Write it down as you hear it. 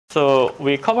So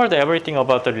we covered everything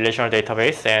about the relational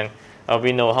database, and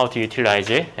we know how to utilize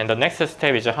it. And the next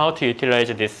step is how to utilize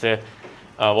this,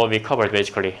 what we covered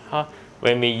basically.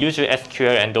 When we use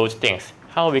SQL and those things,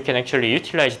 how we can actually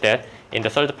utilize that in the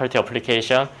third-party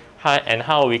application, and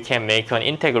how we can make an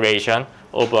integration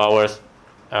of our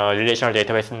relational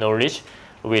database knowledge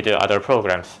with other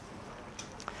programs.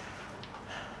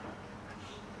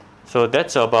 So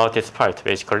that's about this part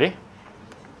basically.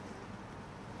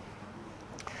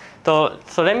 So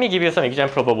let me give you some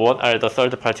example of what are the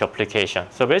third-party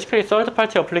applications. So basically,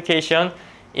 third-party application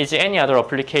is any other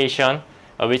application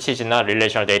which is not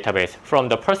relational database from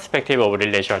the perspective of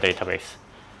relational database.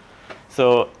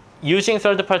 So using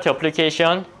third-party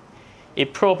application,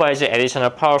 it provides additional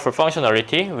powerful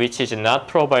functionality which is not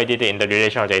provided in the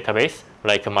relational database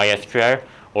like MySQL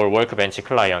or Workbench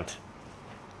client.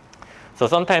 So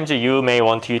sometimes you may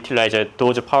want to utilize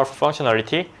those powerful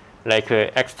functionality like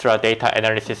extra data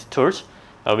analysis tools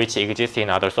which exist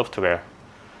in other software.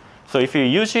 So if you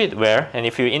use it well and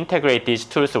if you integrate these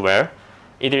tools well,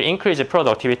 it will increase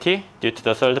productivity due to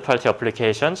the third-party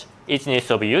applications, easiness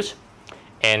of use,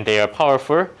 and their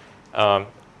powerful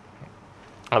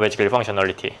basically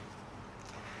functionality.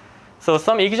 So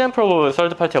some example of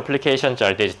third-party applications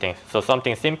are these things. So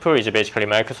something simple is basically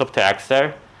Microsoft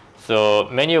Excel. So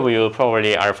many of you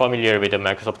probably are familiar with the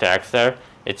Microsoft Excel.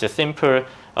 It's a simple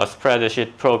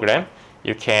spreadsheet program.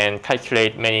 You can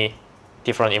calculate many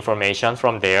different information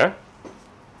from there.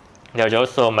 There's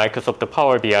also Microsoft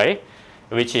Power BI,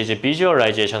 which is a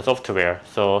visualization software.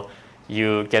 So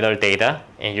you gather data,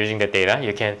 and using the data,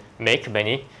 you can make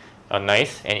many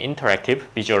nice and interactive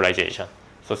visualization.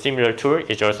 So similar tool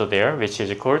is also there, which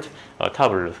is called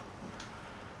Tableau.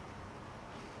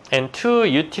 And to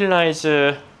utilize,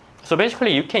 so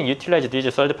basically you can utilize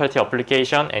these third-party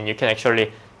application, and you can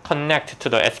actually connect to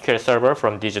the SQL server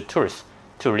from these tools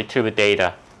to retrieve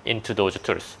data into those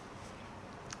tools.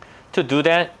 To do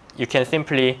that, you can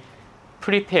simply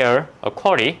prepare a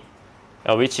query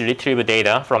which retrieve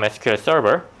data from SQL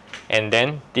server, and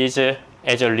then this,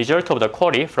 as a result of the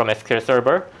query from SQL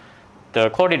server, the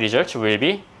query results will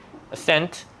be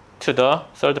sent to the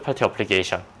third-party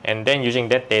application, and then using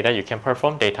that data you can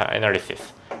perform data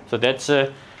analysis. So that's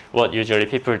what usually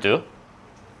people do.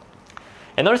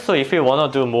 And also, if you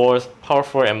want to do more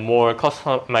powerful and more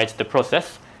customized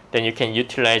process, then you can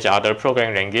utilize other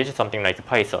programming language, something like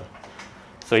Python.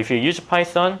 So if you use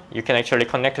Python, you can actually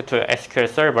connect to a SQL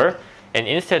server, and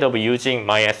instead of using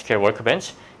MySQL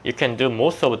Workbench, you can do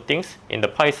most of the things in the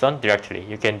Python directly.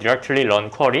 You can directly run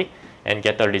query and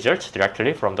get the results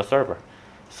directly from the server.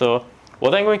 So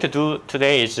what I'm going to do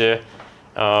today is, it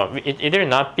will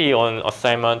not be on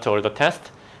assignment or the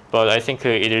test, but I think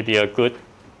it will be a good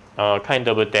kind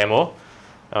of a demo,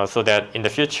 so that in the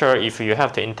future, if you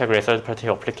have to integrate third-party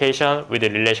application with a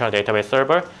relational database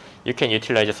server, you can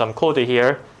utilize some code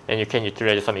here, and you can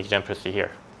utilize some examples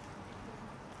here.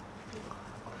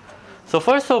 So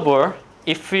first of all,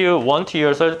 if you want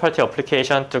your third-party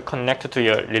application to connect to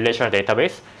your relational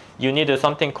database, you need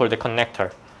something called a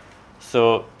connector.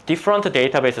 So different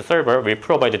database server will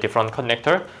provide a different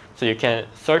connector, so you can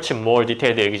search more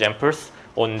detailed examples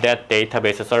on that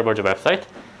database server's website.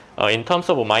 In terms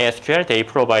of MySQL, they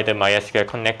provide a MySQL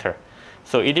connector.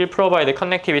 So it will provide the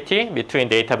connectivity between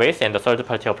database and the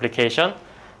third-party application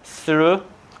through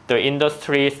the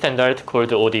industry standard called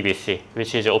ODBC,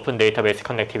 which is Open Database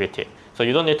Connectivity. So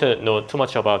you don't need to know too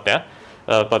much about that,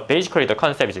 but basically the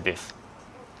concept is this.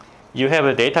 You have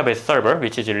a database server,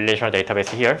 which is a relational database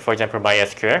here, for example,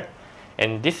 MySQL,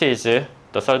 and this is the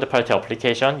third-party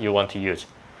application you want to use.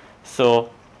 So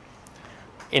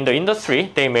in the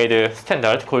industry, they made a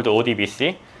standard called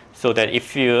ODBC, so that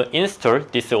if you install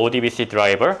this ODBC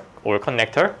driver or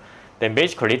connector, then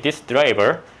basically this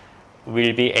driver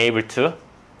will be able to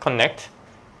connect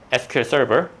SQL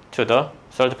server to the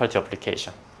third-party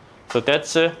application. So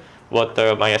that's what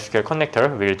the MySQL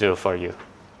connector will do for you.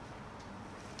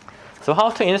 So how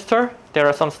to install? There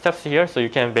are some steps here, so you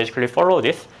can basically follow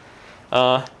this.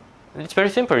 It's very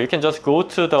simple. You can just go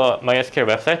to the MySQL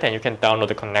website and you can download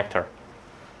the connector.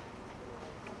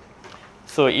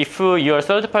 So if your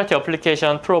third-party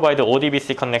application provides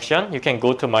ODBC connection, you can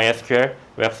go to MySQL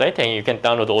website and you can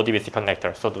download the ODBC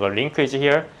connector. So the link is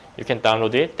here. You can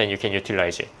download it, then you can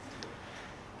utilize it.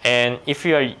 And if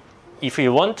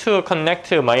you want to connect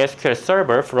to MySQL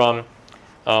server from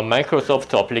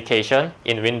Microsoft application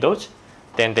in Windows,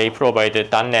 then they provide a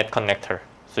 .NET connector.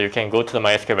 So you can go to the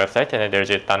MySQL website and there's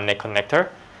a .NET connector.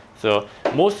 So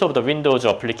most of the Windows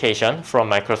application from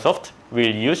Microsoft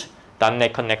will use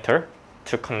 .NET connector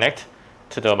to connect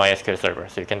to the MySQL server.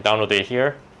 So you can download it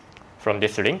here from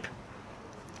this link.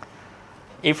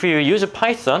 if you use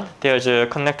Python, there's a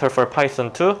connector for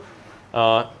Python too.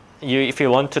 If you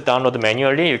want to download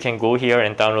manually, you can go here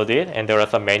and download it, and there are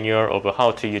some manual of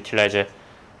how to utilize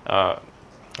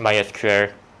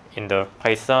MySQL in the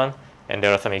Python, and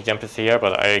there are some examples here,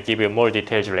 but I'll give you more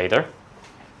details later.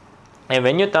 And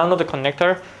when you download the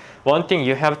connector, one thing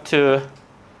you have to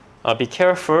be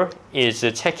careful is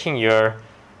checking your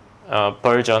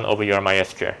version of your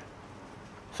MySQL.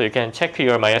 So you can check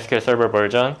your MySQL server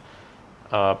version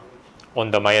on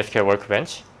the MySQL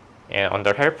workbench, and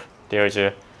under help, there's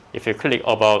if you click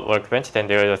about workbench, then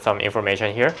there is some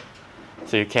information here.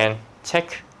 So you can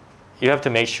check. You have to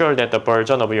make sure that the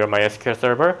version of your MySQL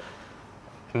server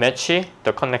matches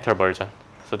the connector version.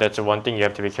 So that's one thing you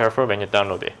have to be careful when you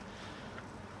download it.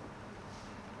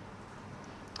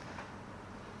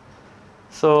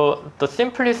 So the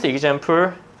simplest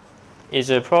example is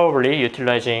probably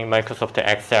utilizing Microsoft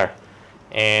Excel,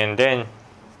 and then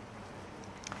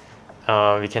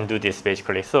we can do this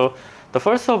basically. So the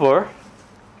first of all,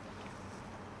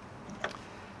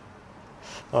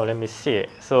 let me see.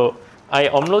 So I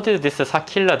uploaded this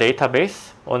Sakila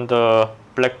database on the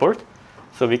Blackboard,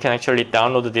 so we can actually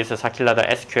download this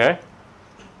Sakila.sql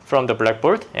from the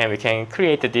Blackboard, and we can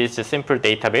create this simple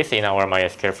database in our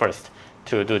MySQL first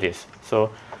to do this.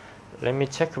 So let me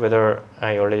check whether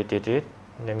I already did it.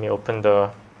 Let me open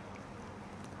the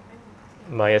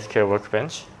MySQL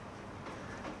workbench.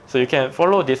 So you can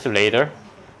follow this later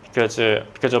because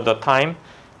of the time.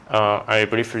 I'll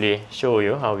briefly show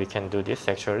you how we can do this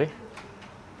actually.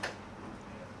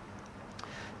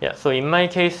 Yeah, so in my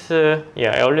case,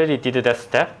 I already did that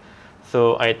step.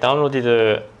 So I downloaded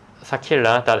the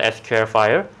sakila.sql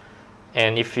file,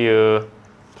 and if you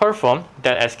perform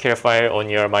that SQL file on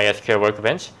your MySQL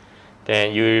workbench,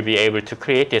 then you will be able to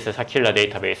create this Sakila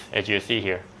database as you see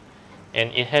here.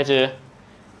 And it has a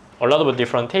lot of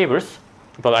different tables,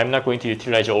 but I'm not going to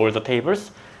utilize all the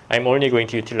tables. I'm only going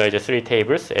to utilize 3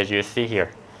 tables as you see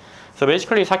here. So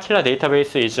basically Sakila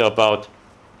database is about,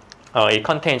 it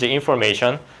contains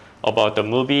information about the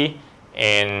movie,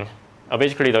 and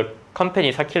basically the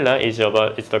company Sakila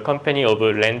is the company of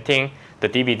renting the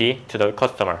DVD to the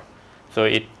customer. So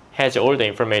it has all the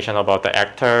information about the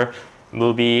actor,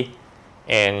 movie,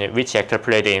 and which actor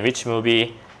played in which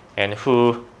movie, and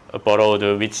who borrowed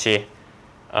which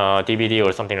DVD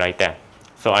or something like that.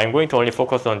 So I'm going to only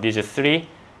focus on these 3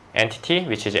 entities,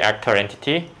 which is actor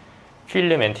entity,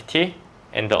 film entity,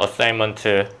 and the assignment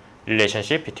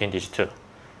relationship between these 2.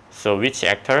 So which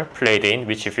actor played in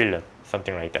which film,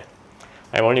 something like that.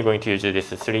 I'm only going to use this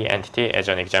 3 entity as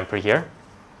an example here.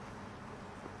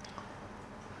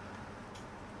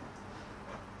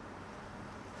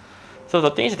 So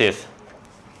the thing is this.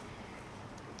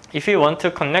 If you want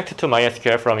to connect to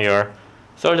MySQL from your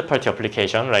third-party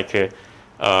application, like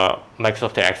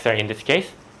Microsoft Excel in this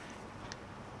case,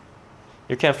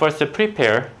 you can first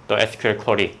prepare the SQL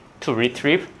query to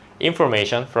retrieve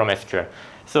information from SQL.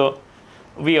 So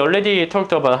we already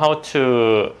talked about how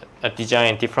to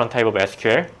design different type of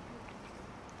SQL.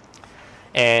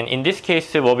 And in this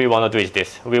case, what we want to do is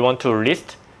this. We want to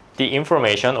list the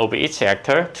information of each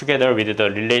actor together with the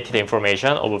related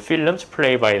information of films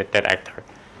played by that actor.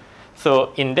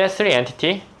 So in that 3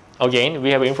 entity, again,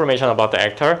 we have information about the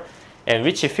actor and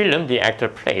which film the actor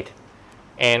played.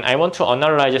 And I want to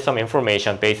analyze some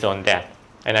information based on that.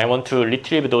 And I want to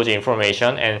retrieve those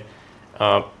information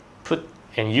and put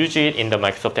and use it in the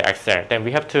Microsoft Excel. Then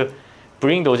we have to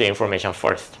bring those information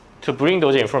first. To bring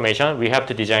those information, we have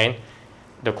to design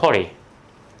the query.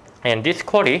 And this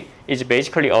query is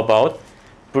basically about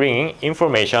bringing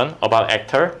information about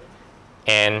actor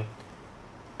and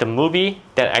the movie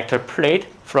that actor played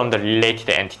from the related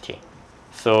entity.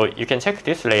 So you can check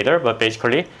this later, but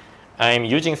basically I'm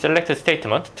using select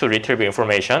statement to retrieve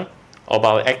information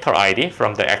about actor ID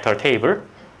from the actor table,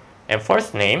 and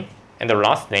first name and the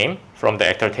last name from the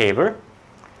actor table,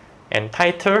 and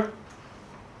title,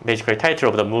 basically title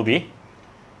of the movie,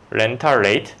 rental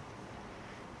rate,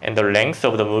 and the length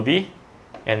of the movie,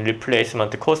 and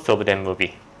replacement cost of that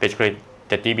movie, basically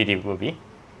the DVD movie.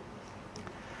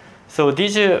 So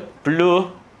these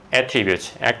blue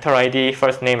attributes, actor ID,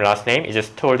 first name, last name, is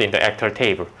stored in the actor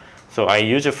table. So I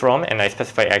use from and I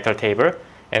specify actor table,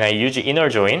 and I use inner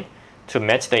join to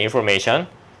match the information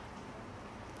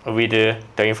with the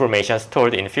information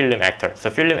stored in film actor. So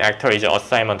film actor is an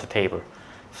assignment table.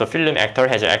 So film actor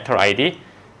has an actor ID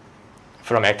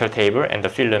from actor table and the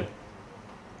film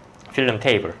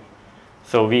table.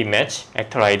 So we match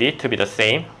actor ID to be the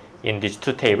same in these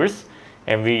 2 tables,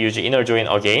 and we use inner join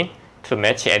again to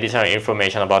match additional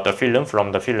information about the film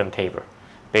from the film table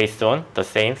based on the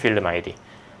same film ID.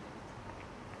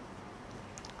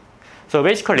 So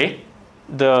basically,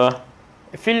 the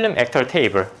film actor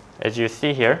table, as you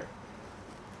see here,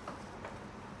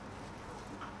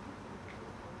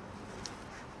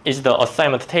 is the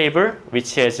assignment table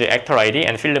which has actor ID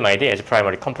and film ID as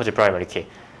primary composite primary key.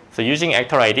 So using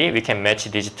actor ID, we can match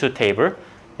these two tables,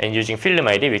 and using film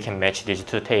ID, we can match these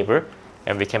two tables,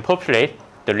 and we can populate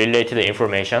the related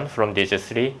information from these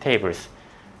three tables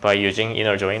by using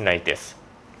inner join like this.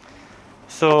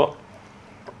 So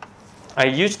I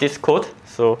use this code.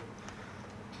 So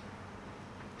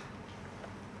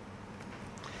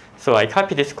I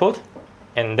copy this code,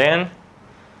 and then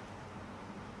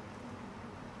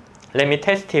let me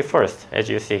test it first, as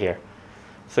you see here.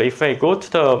 So if I go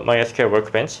to the MySQL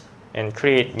workbench and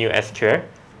create new SQL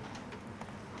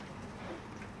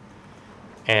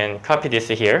and copy this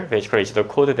here, basically it's the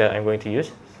code that I'm going to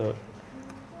use. So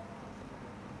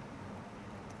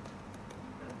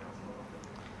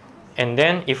and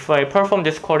then if I perform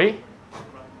this query,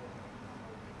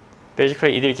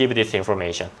 basically it will give this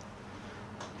information.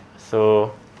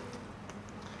 So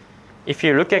if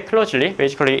you look at closely,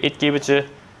 basically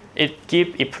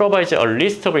it provides a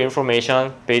list of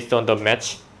information based on the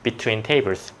match between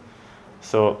tables.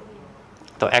 So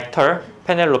the actor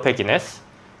Penelope Guinness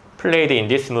played in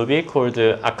this movie called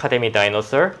Academy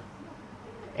Dinosaur,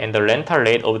 and the rental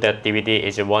rate of that DVD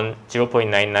is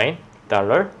 $0.99.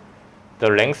 The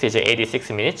length is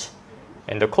 86 minutes,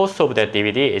 and the cost of that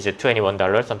DVD is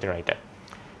 $21, something like that.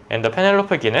 And the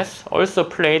Penelope Guinness also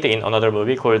played in another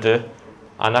movie called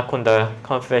Anaconda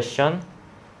Confession,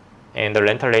 and the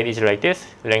rental rate is like this,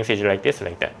 length is like this,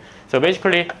 like that. So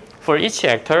basically, for each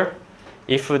actor,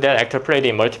 if that actor played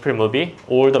in multiple movies,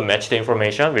 all the matched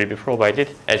information will be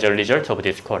provided as a result of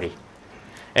this query.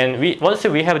 And once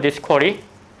we have this query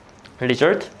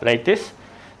result like this,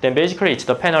 then basically it's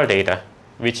the panel data,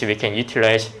 which we can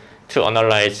utilize to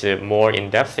analyze more in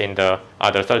depth in the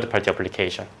other third-party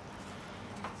application.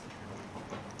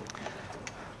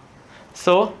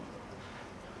 So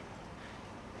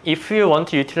if you want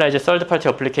to utilize a third-party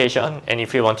application, and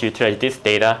if you want to utilize this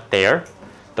data there,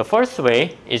 the first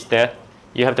way is that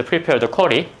you have to prepare the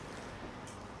query.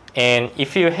 And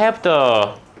if you have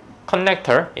the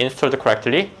connector installed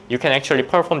correctly, you can actually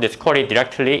perform this query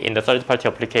directly in the third-party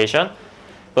application.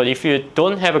 But if you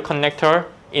don't have a connector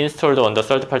installed on the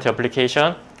third-party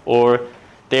application, or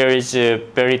there is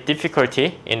very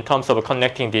difficulty in terms of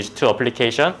connecting these two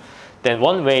applications, then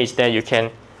one way is that you can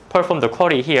perform the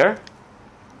query here,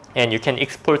 and you can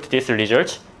export this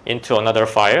result into another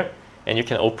file, and you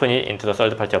can open it into the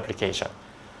third-party application.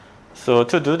 So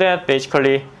to do that,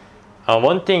 basically,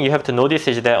 one thing you have to notice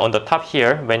is that on the top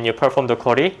here, when you perform the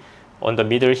query, on the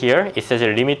middle here, it says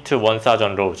limit to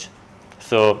 1,000 rows.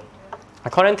 So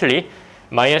currently,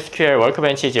 MySQL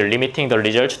workbench is limiting the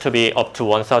result to be up to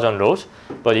 1,000 rows.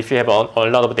 But if you have a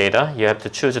lot of data, you have to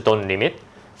choose don't limit,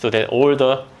 so that all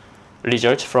the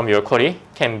results from your query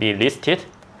can be listed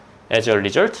as a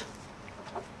result.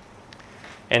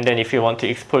 And then if you want to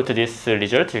export this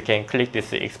result, you can click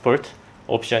this export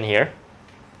option here.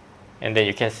 And then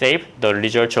you can save the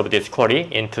results of this query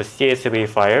into CSV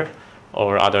file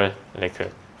or other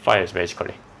files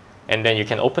basically. And then you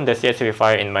can open the CSV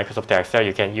file in Microsoft Excel.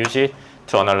 You can use it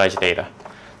to analyze data.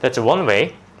 That's one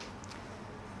way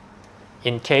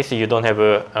in case you don't have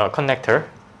a connector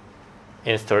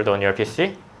installed on your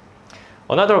PC.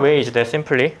 Another way is that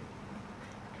simply,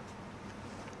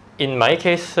 in my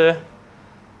case,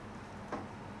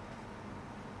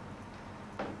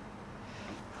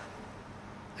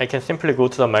 I can simply go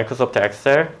to the Microsoft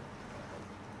Excel,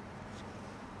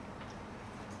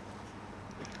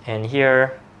 and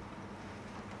here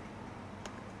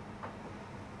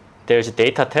there's a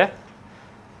data tab.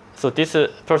 So this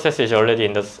process is already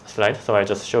in the slide, so I'll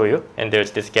just show you. And there's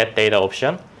this get data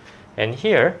option, and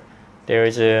here there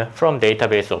is a from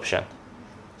database option.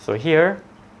 So here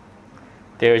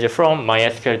there is a from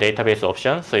MySQL database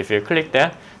option. So if you click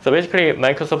that, so basically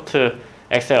Microsoft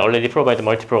Excel already provides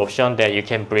multiple options that you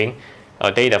can bring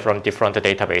data from different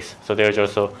database. So there's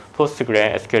also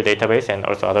PostgreSQL database and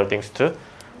also other things too.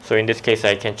 So in this case,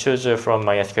 I can choose from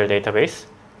MySQL database.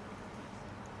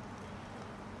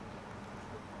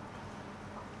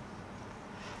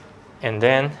 And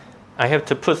then I have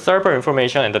to put server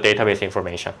information and the database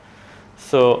information.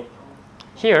 So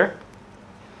here,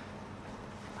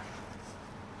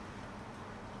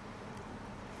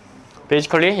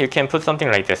 basically, you can put something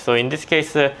like this. So in this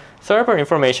case, server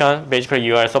information, basically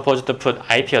you are supposed to put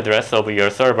IP address of your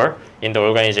server in the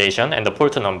organization and the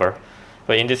port number.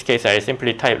 But in this case, I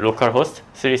simply type localhost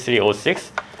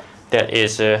 3306. That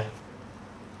is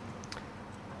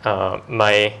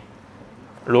my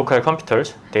local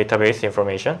computer's database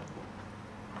information.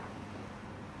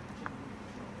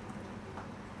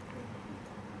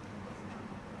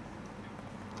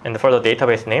 And for the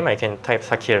database name, I can type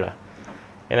Sakila.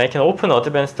 And I can open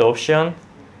advanced option.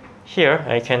 Here,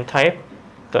 I can type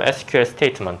the SQL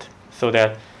statement so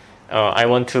that I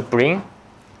want to bring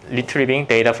retrieving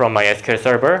data from my SQL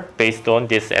server based on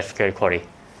this SQL query.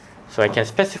 So I can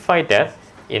specify that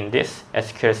in this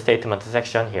SQL statement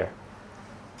section here.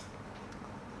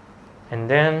 And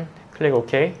then click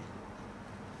OK.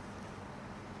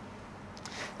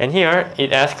 And here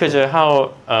it asks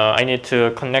how I need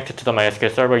to connect to the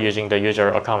MySQL server using the user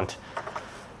account.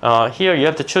 Here you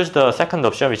have to choose the second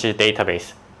option, which is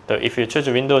database. If you choose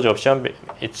Windows option,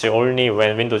 it's only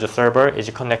when Windows server is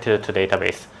connected to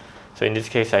database. So in this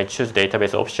case, I choose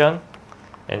database option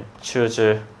and choose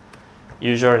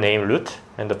username root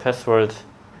and the password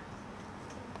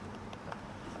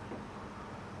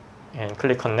and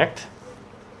click connect.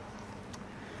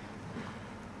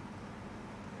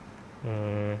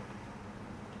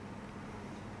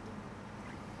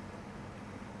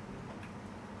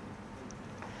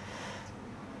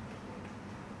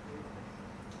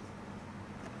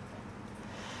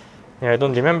 Yeah, I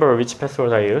don't remember which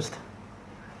password I used.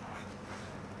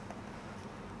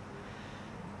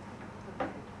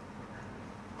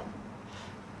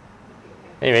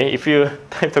 Anyway, if you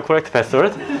type the correct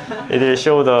password, it will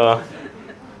show the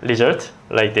result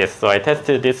like this. So I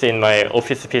tested this in my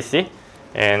Office PC,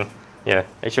 and yeah,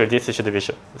 actually this should be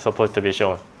supposed to be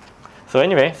shown. So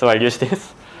anyway, so I'll use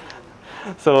this.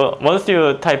 So once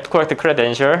you type correct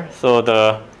credential,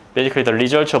 so basically the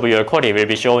results of your query will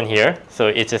be shown here. So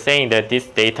it's saying that this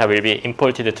data will be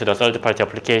imported to the third-party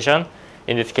application,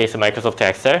 in this case Microsoft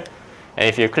Excel. And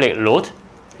if you click load,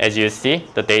 as you see,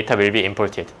 the data will be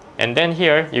imported. And then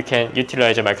here you can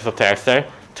utilize Microsoft Excel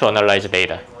to analyze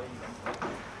data.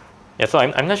 Yeah, so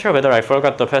I'm not sure whether I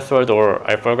forgot the password or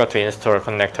I forgot to install a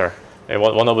connector.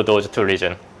 One of those two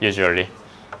reasons, usually.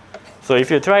 So if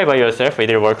you try by yourself, it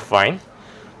will work fine.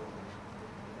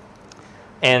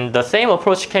 And the same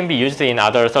approach can be used in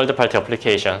other third-party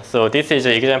applications. So this is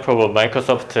an example of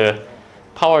Microsoft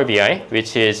Power BI,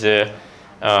 which is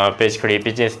basically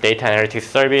business data analytics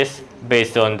service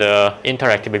based on the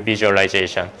interactive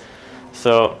visualization.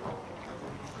 So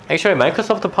actually,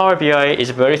 Microsoft Power BI is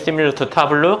very similar to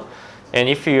Tableau. And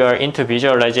if you are into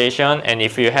visualization and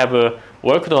if you have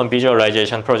worked on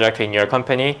visualization project in your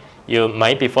company, you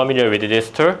might be familiar with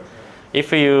this tool.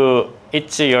 If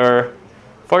it's your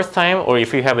first time or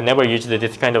if you have never used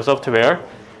this kind of software,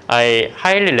 I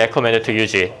highly recommend to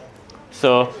use it.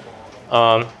 So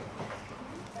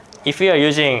if you are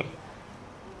using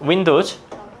Windows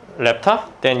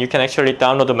laptop, then you can actually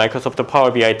download the Microsoft Power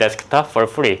BI desktop for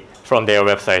free from their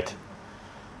website.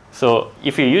 So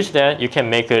if you use that, you can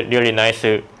make a really nice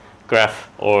graph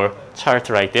or chart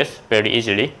like this very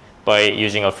easily by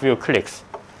using a few clicks.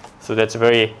 So that's a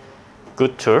very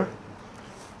good tool.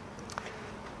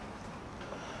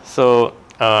 So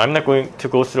I'm not going to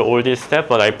go through all these steps,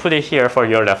 but I put it here for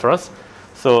your reference.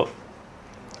 So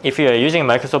if you are using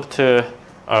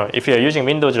if you are using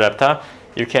Windows laptop,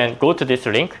 you can go to this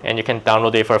link and you can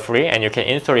download it for free and you can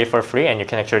install it for free and you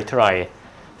can actually try it.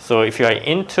 So if you are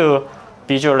into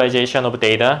visualization of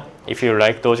data, if you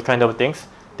like those kind of things,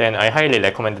 then I highly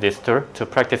recommend this tool to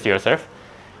practice yourself.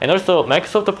 And also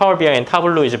Microsoft Power BI and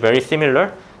Tableau is very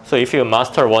similar. So if you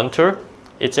master one tool,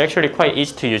 it's actually quite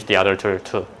easy to use the other tool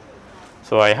too.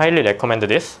 So I highly recommend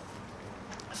this.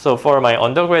 So for my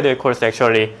undergraduate course,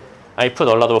 actually, I put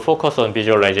a lot of focus on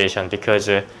visualization because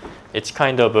it's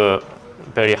kind of a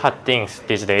very hot thing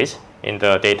these days in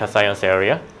the data science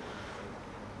area.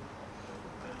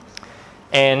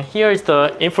 And here is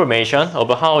the information of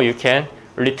how you can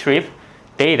retrieve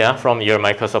data from your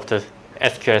Microsoft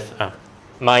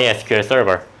MySQL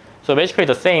server. So basically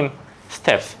the same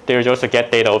steps. There's also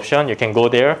get data option. You can go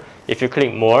there. If you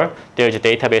click more, there's a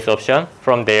database option.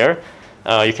 From there,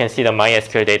 you can see the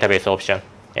MySQL database option.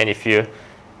 And if you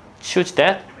choose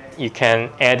that, you can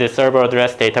add the server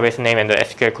address, database name, and the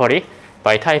SQL query.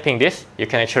 By typing this, you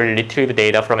can actually retrieve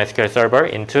data from SQL server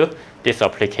into this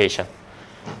application.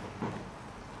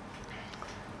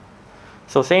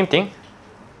 So same thing.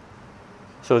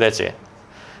 So that's it.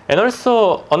 And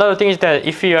also another thing is that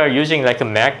if you are using like a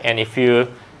Mac and if you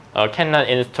cannot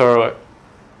install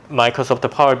Microsoft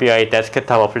Power BI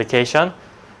desktop application,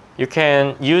 you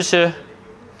can use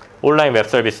online web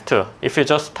service too. If you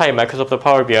just type Microsoft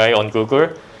Power BI on Google,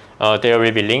 there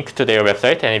will be link to their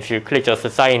website, and if you click just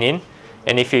sign in,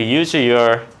 and if you use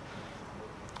your,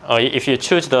 if you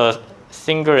choose the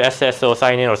single SSO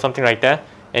sign in or something like that,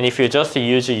 and if you just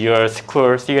use your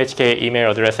school CHK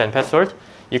email address and password,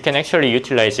 you can actually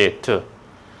utilize it too.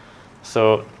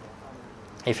 So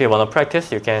if you want to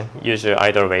practice, you can use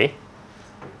either way.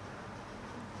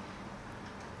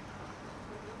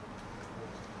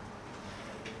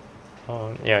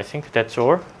 Yeah, I think that's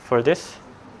all for this.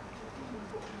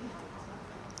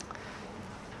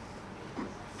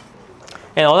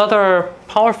 And another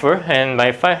powerful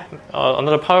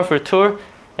tool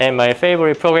and my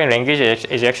favorite programming language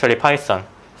is actually Python.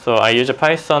 So I use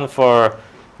Python for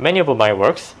many of my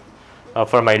works,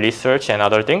 for my research and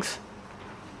other things.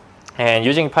 And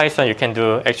using Python, you can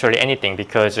do actually anything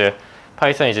because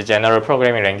Python is a general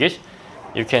programming language.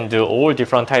 You can do all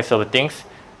different types of things,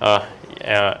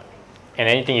 and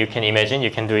anything you can imagine,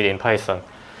 you can do it in Python.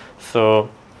 So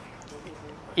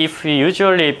if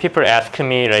usually people ask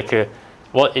me like,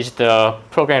 what is the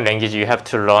programming language you have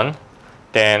to learn,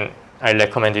 then I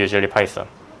recommend usually Python.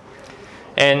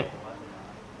 And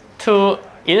to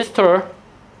install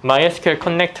MySQL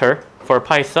connector for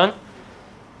Python,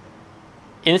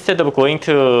 instead of going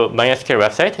to MySQL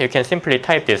website, you can simply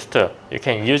type this too. You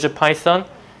can use Python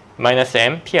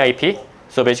 -m pip.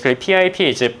 So basically pip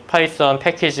is a Python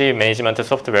package management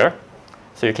software.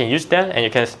 So you can use that and you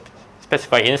can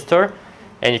specify install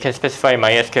and you can specify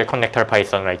MySQL connector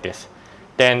Python like this.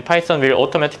 Then Python will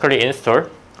automatically install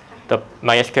the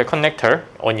MySQL connector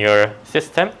on your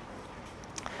system.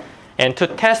 And to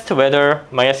test whether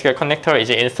MySQL connector is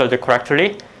installed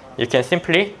correctly, you can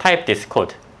simply type this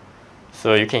code.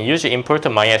 So you can use import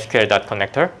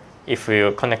mysql.connector if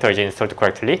your connector is installed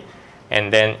correctly.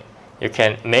 And then you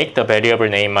can make the variable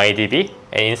name mydb.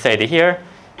 And inside here,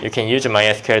 you can use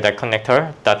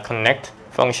mysql.connector.connect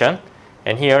function.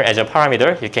 And here, as a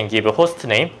parameter, you can give a host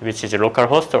name, which is a local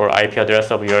host or IP address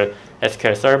of your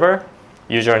SQL server,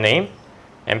 username,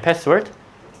 and password.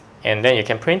 And then you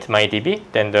can print mydb.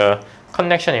 Then the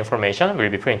connection information will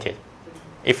be printed.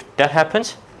 If that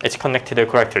happens, it's connected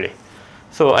correctly.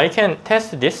 So I can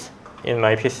test this in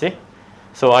my PC.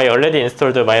 So I already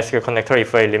installed the MySQL connector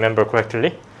if I remember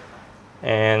correctly.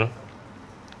 And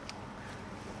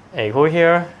I go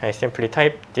here, I simply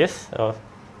type this. Let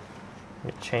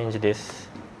me change this.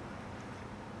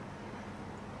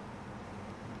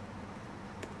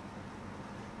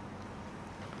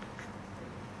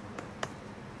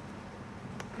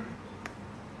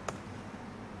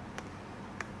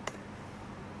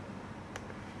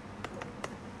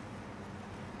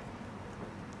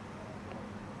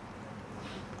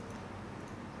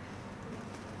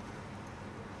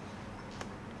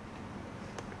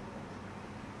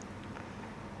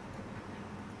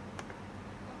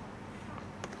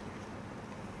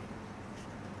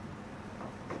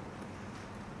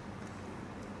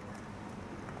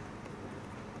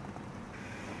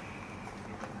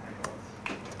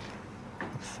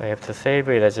 So I have to save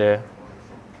it as a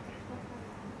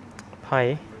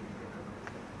py.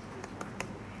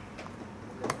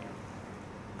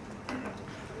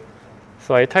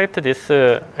 So I typed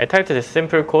this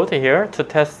simple code here to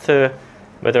test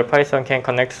whether Python can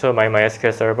connect to my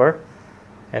MySQL server,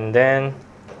 and then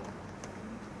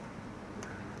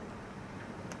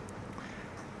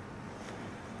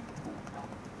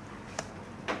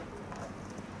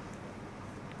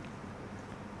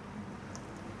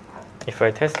if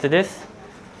I test this,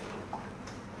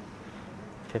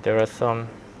 okay, there are some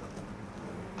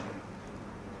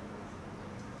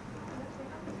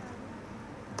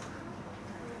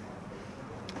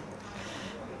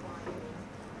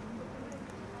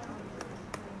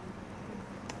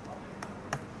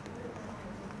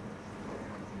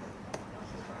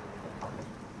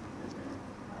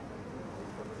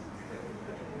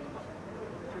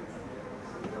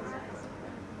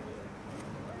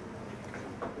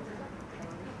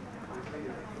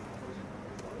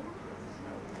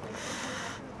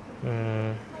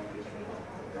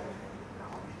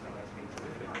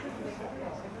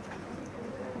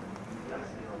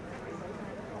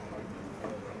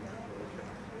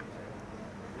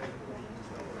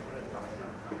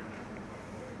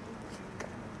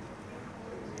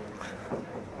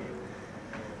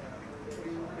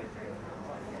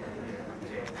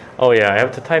oh yeah, I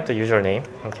have to type the username.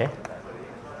 Okay.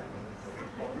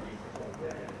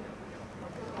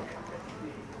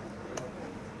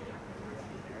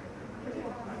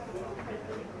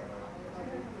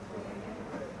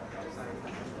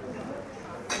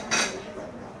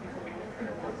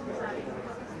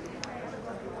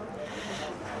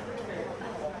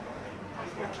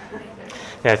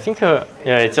 Yeah, I think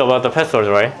yeah, it's about the password,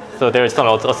 right? So there is some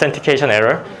authentication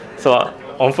error. So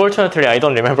unfortunately, I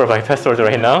don't remember my password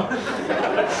right now.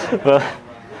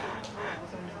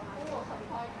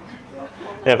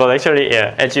 but actually,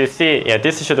 yeah, as you see, yeah,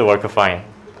 this should work fine.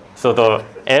 So the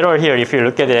error here, if you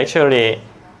look at it, actually,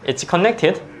 it's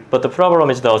connected, but the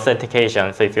problem is the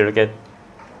authentication. So if you look at,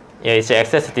 yeah, it's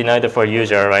access denied for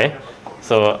user, right?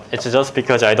 So it's just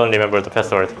because I don't remember the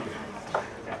password.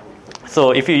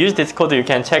 So if you use this code, you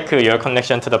can check your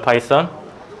connection to the Python.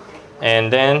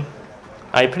 And then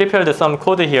I prepared some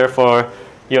code here for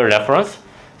your reference.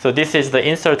 So this is the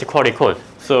insert query code.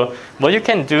 So what you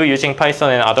can do using Python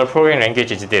and other programming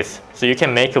languages is this. So you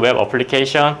can make a web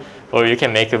application, or you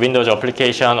can make a Windows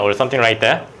application or something like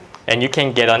that. And you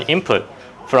can get an input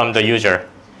from the user.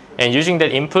 And using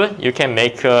that input, you can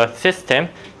make a system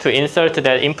to insert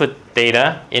that input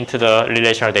data into the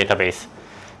relational database.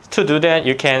 To do that,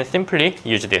 you can simply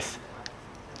use this.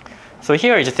 So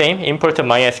here is the same, import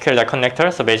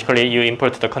MySQL.connector. So basically, you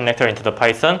import the connector into the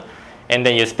Python, and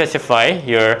then you specify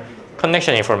your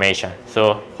connection information.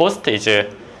 So host is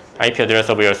IP address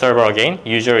of your server again,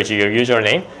 user is your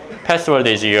username, password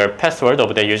is your password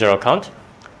of the user account,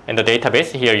 and the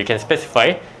database, here you can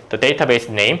specify the database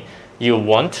name you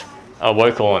want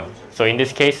work on. So in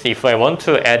this case, if I want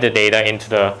to add the data into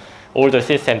the older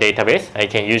system database, I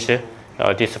can use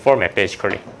this format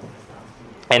basically.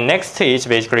 And next is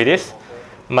basically this,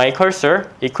 my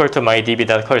cursor equal to my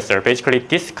db.cursor. Basically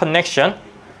this connection,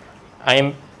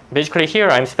 I'm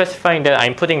specifying that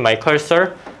I'm putting my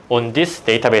cursor on this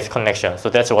database connection. So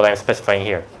that's what I'm specifying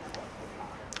here.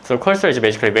 So cursor is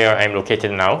basically where I'm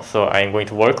located now. So I'm going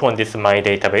to work on this my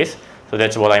database. So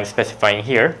that's what I'm specifying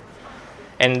here.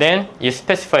 And then you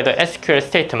specify the SQL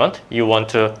statement you want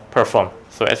to perform.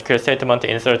 So SQL statement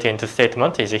insert into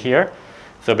statement is here.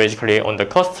 So basically on the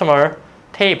customer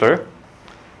table,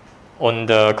 on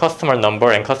the customer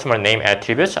number and customer name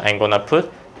attributes, I'm gonna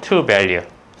put two value.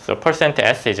 So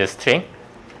 %s is a string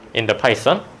in the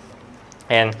Python.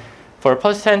 And for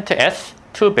 %s,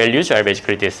 two values are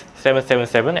basically this,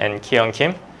 777 and Kiyoung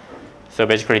Kim. So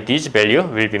basically these value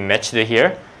will be matched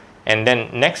here. And then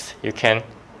next, you can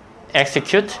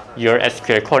execute your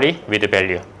SQL query with the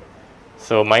value.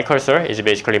 So my cursor is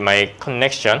basically my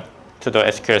connection to the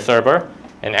SQL server,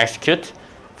 and execute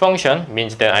function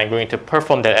means that I'm going to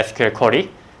perform that SQL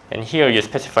query. And here you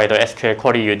specify the SQL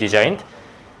query you designed.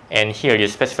 And here you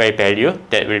specify value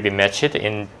that will be matched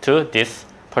into this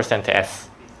 %s.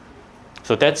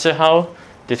 So that's how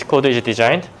this code is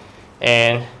designed.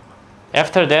 And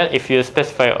after that, if you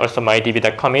specify also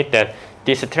mydb.commit, that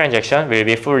this transaction will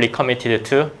be fully committed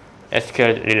to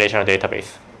SQL relational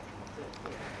database.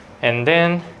 And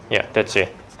then, yeah, that's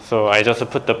it. So I just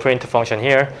put the print function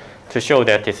here to show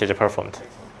that this is performed.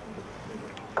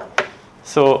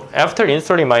 So after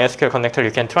installing MySQL connector,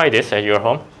 you can try this at your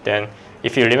home. Then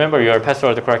if you remember your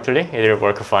password correctly, it will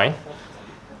work fine.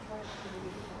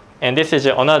 And this is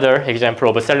another example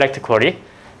of a select query.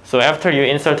 So after you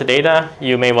insert data,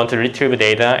 you may want to retrieve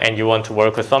data and you want to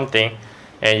work with something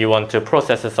and you want to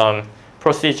process some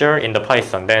procedure in the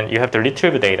Python. Then you have to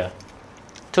retrieve data.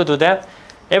 To do that,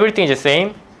 everything is the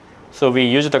same. So we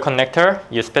use the connector.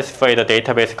 You specify the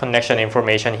database connection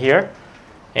information here.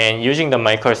 And using the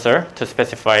myCursor to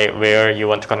specify where you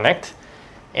want to connect.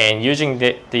 And using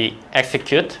the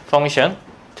execute function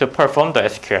to perform the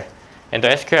SQL. And the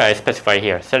SQL I specify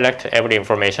here. Select every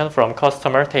information from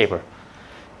customer table.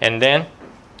 And then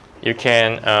you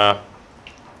can,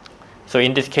 so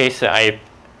in this case,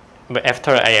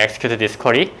 after I execute this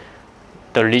query,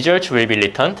 the result will be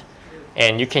returned.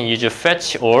 And you can use a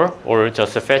fetch or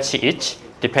just a fetch each,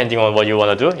 depending on what you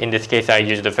want to do. In this case, I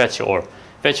use the fetch or.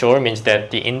 Fetch or means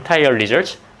that the entire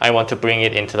result, I want to bring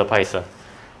it into the Python.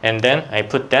 And then I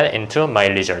put that into my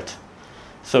result.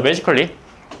 So basically,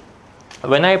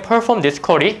 when I perform this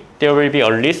query, there will be a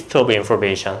list of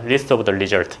information, list of the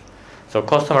result. So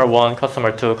customer 1,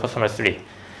 customer 2, customer 3.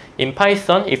 In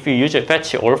Python, if you use a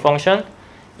fetch or function,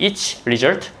 each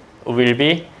result will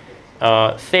be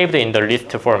saved in the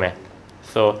list format.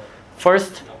 So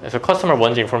first, so customer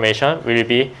 1's information will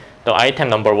be the item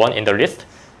number 1 in the list.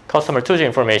 Customer 2's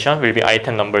information will be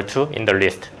item number 2 in the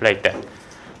list, like that.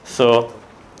 So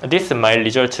this my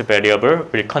result variable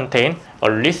will contain a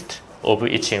list of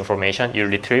each information you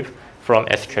retrieve from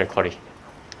SQL query.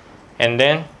 And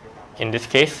then in this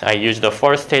case, I use the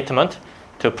for statement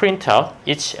to print out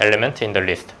each element in the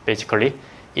list, basically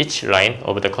each line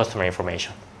of the customer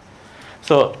information.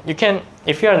 So you can,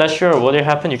 if you are not sure what will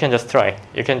happen, you can just try.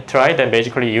 You can try, then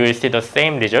basically you will see the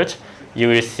same result you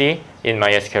will see in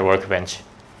MySQL Workbench.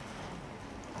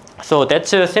 So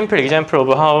that's a simple example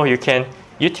of how you can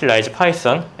utilize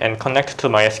Python and connect to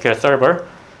MySQL server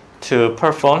to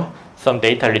perform some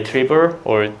data retrieval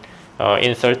or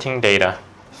inserting data.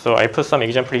 So I put some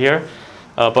example here,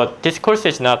 but this course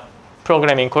is not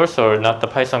programming course or not the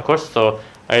Python course, so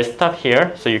I'll stop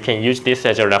here so you can use this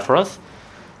as a reference.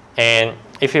 And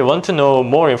if you want to know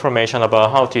more information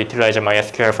about how to utilize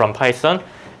MySQL from Python,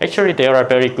 actually there are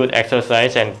very good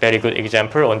exercise and very good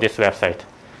example on this website.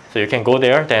 So you can go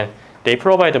there, then they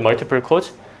provide multiple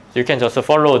codes. You can just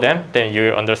follow them, then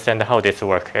you understand how this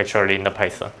works actually in the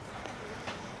Python.